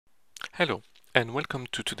Hello, and welcome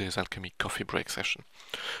to today's Alchemy coffee break session.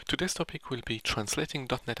 Today's topic will be translating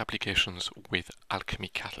 .NET applications with Alchemy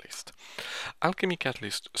Catalyst. Alchemy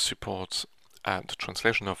Catalyst supports the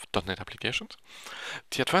translation of .NET applications.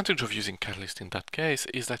 The advantage of using Catalyst in that case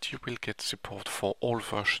is that you will get support for all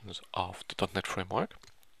versions of the .NET framework,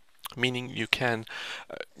 meaning you can,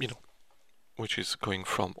 which is going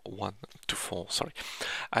from 1 to 4, sorry.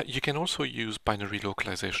 You can also use binary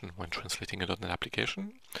localization when translating a .NET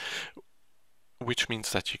application, which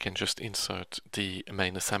means that you can just insert the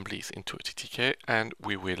main assemblies into a TTK and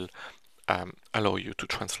we will allow you to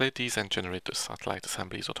translate these and generate the satellite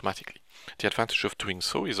assemblies automatically. The advantage of doing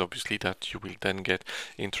so is obviously that you will then get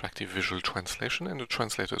interactive visual translation and the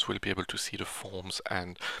translators will be able to see the forms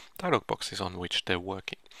and dialog boxes on which they're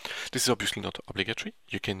working. This is obviously not obligatory.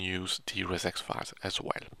 You can use the resx files as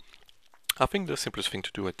well. I think the simplest thing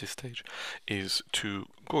to do at this stage is to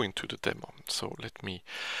go into the demo. So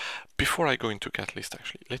before I go into Catalyst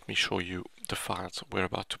actually, let me show you the files we're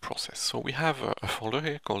about to process. So we have a folder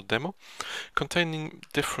here called demo containing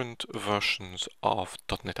different versions of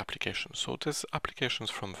 .NET applications. So there's applications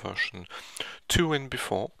from version 2 and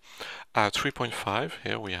before, 3.5,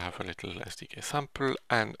 here we have a little SDK sample,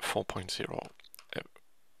 and 4.0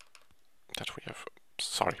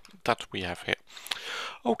 that we have here.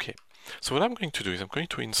 Okay. So what I'm going to do is I'm going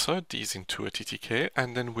to insert these into a TTK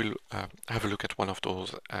and then we'll have a look at one of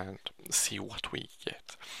those and see what we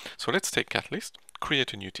get. So let's take Catalyst,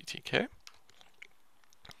 create a new TTK.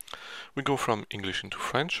 We go from English into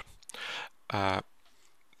French.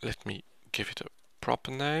 Let me give it a proper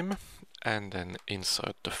name and then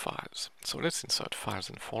insert the files. So let's insert files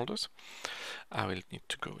and folders. I will need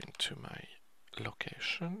to go into my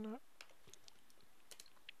location.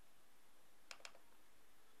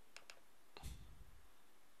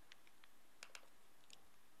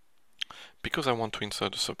 Because I want to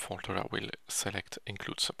insert a subfolder, I will select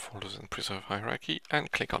Include Subfolders and Preserve Hierarchy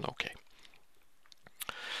and click on OK.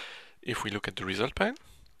 If we look at the result pane,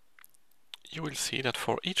 you will see that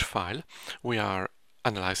for each file, we are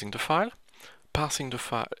analyzing the file, parsing the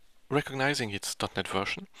file, recognizing its .NET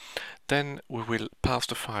version, then we will parse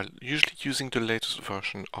the file, usually using the latest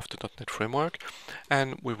version of the .NET framework,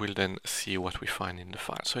 and we will then see what we find in the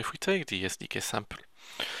file. So if we take the SDK sample,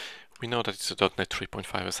 we know that it's a .NET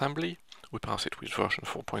 3.5 assembly. We parse it with version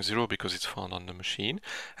 4.0 because it's found on the machine,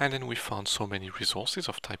 and then we found so many resources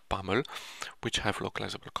of type BAML which have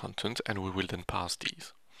localizable content, and we will then parse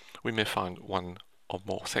these. We may find one or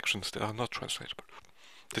more sections that are not translatable.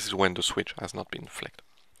 This is when the switch has not been flagged.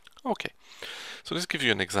 Okay, so this gives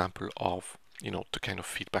you an example of the kind of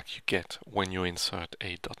feedback you get when you insert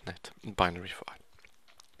a .NET binary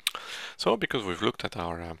file. So because we've looked at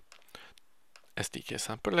our SDK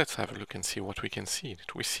sample, let's have a look and see what we can see in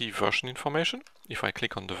it. We see version information. If I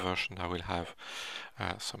click on the version, I will have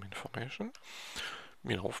some information,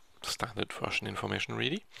 standard version information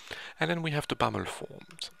really. And then we have the BAML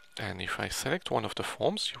forms. And if I select one of the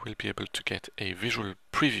forms, you will be able to get a visual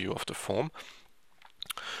preview of the form,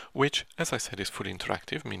 which, as I said, is fully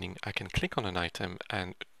interactive, meaning I can click on an item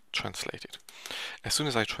and translate it. As soon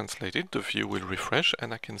as I translate it, the view will refresh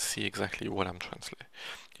and I can see exactly what I'm translating,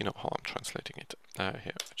 how I'm translating it. Here,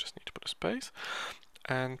 I just need to put a space,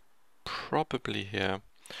 and probably here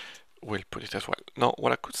we'll put it as well. Now,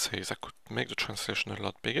 what I could say is I could make the translation a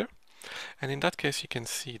lot bigger, and in that case you can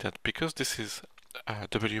see that because this is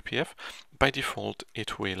WPF, by default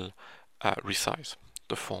it will resize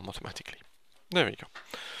the form automatically. There we go.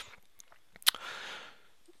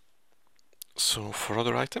 So for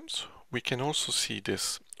other items, we can also see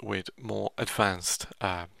this with more advanced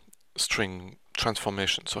string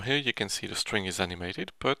transformation. So here you can see the string is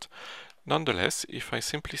animated, but nonetheless, if I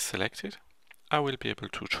simply select it, I will be able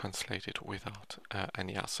to translate it without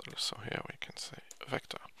any hassle. So here we can say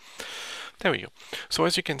vector. There we go. So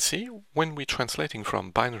as you can see, when we're translating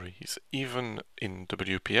from binaries, even in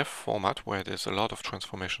WPF format where there's a lot of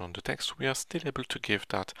transformation on the text, we are still able to give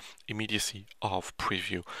that immediacy of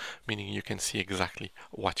preview, meaning you can see exactly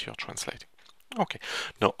what you're translating. Okay,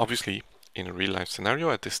 now obviously in a real life scenario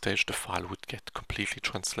at this stage the file would get completely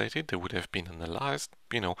translated, they would have been analyzed,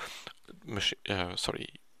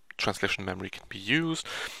 translation memory can be used,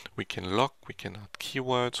 we can lock, we can add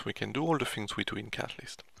keywords, we can do all the things we do in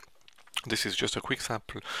Catalyst. This is just a quick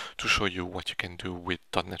sample to show you what you can do with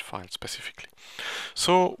 .NET files specifically.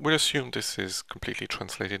 So we'll assume this is completely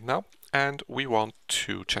translated now, and we want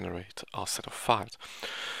to generate our set of files.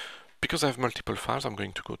 Because I have multiple files, I'm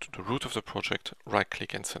going to go to the root of the project,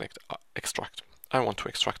 right-click and select Extract. I want to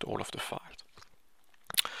extract all of the files.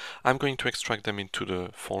 I'm going to extract them into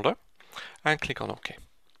the folder and click on OK.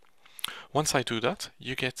 Once I do that,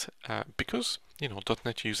 you get, because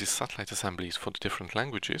 .NET uses satellite assemblies for the different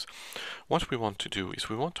languages, what we want to do is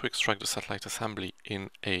we want to extract the satellite assembly in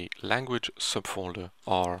a language subfolder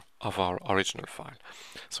of our original file.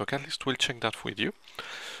 So Catalyst will check that with you.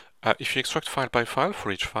 If you extract file by file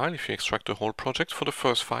for each file, if you extract the whole project for the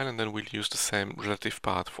first file, and then we'll use the same relative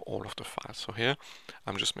path for all of the files. So here,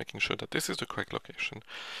 I'm just making sure that this is the correct location.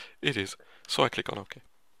 It is, so I click on OK.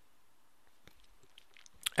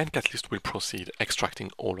 And Catalyst will proceed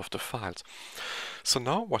extracting all of the files. So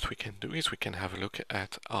now what we can do is we can have a look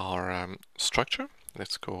at our structure.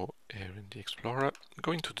 Let's go here in the Explorer,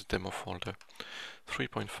 go into the demo folder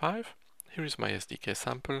 3.5. Here is my SDK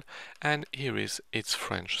sample, and here is its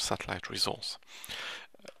French satellite resource.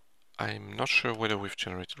 I'm not sure whether we've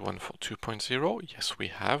generated one for 2.0. Yes, we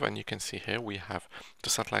have, and you can see here we have the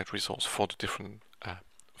satellite resource for the different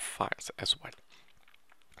files as well.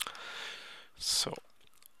 So,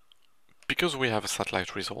 because we have a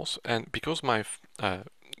satellite resource, and because my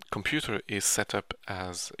computer is set up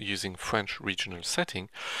as using French regional setting,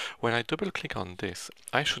 when I double click on this,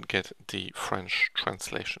 I should get the French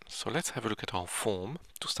translation. So let's have a look at our form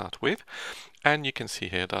to start with, and you can see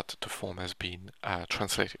here that the form has been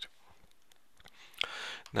translated.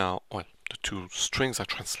 Now, well, the two strings are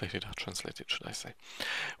translated, should I say.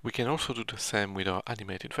 We can also do the same with our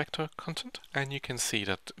animated vector content, and you can see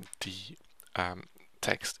that the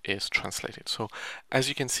text is translated. So as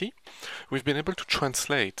you can see, we've been able to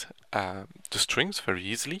translate the strings very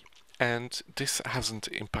easily, and this hasn't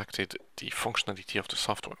impacted the functionality of the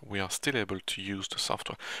software. We are still able to use the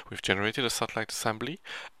software. We've generated a satellite assembly,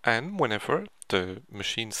 and whenever the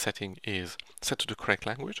machine setting is set to the correct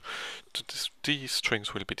language, these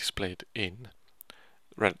strings will be displayed in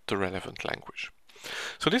the relevant language.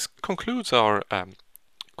 So this concludes our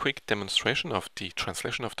quick demonstration of the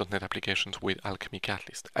translation of .NET applications with Alchemy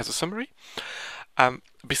Catalyst. As a summary,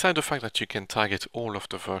 beside the fact that you can target all of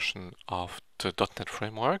the version of the .NET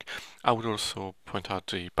framework, I would also point out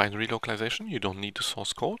the binary localization. You don't need the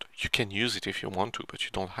source code. You can use it if you want to, but you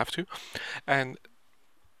don't have to. And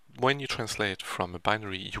when you translate from a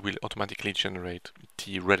binary, you will automatically generate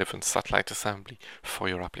the relevant satellite assembly for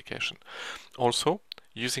your application. Also,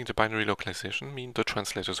 using the binary localization means the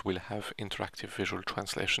translators will have interactive visual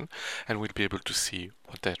translation and will be able to see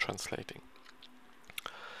what they're translating.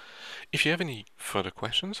 If you have any further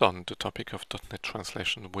questions on the topic of .NET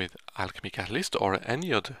translation with Alchemy Catalyst or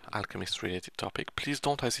any other Alchemist related topic, please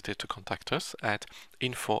don't hesitate to contact us at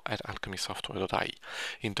info@alchemysoftware.ie.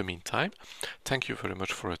 In the meantime, thank you very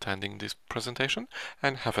much for attending this presentation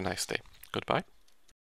and have a nice day. Goodbye.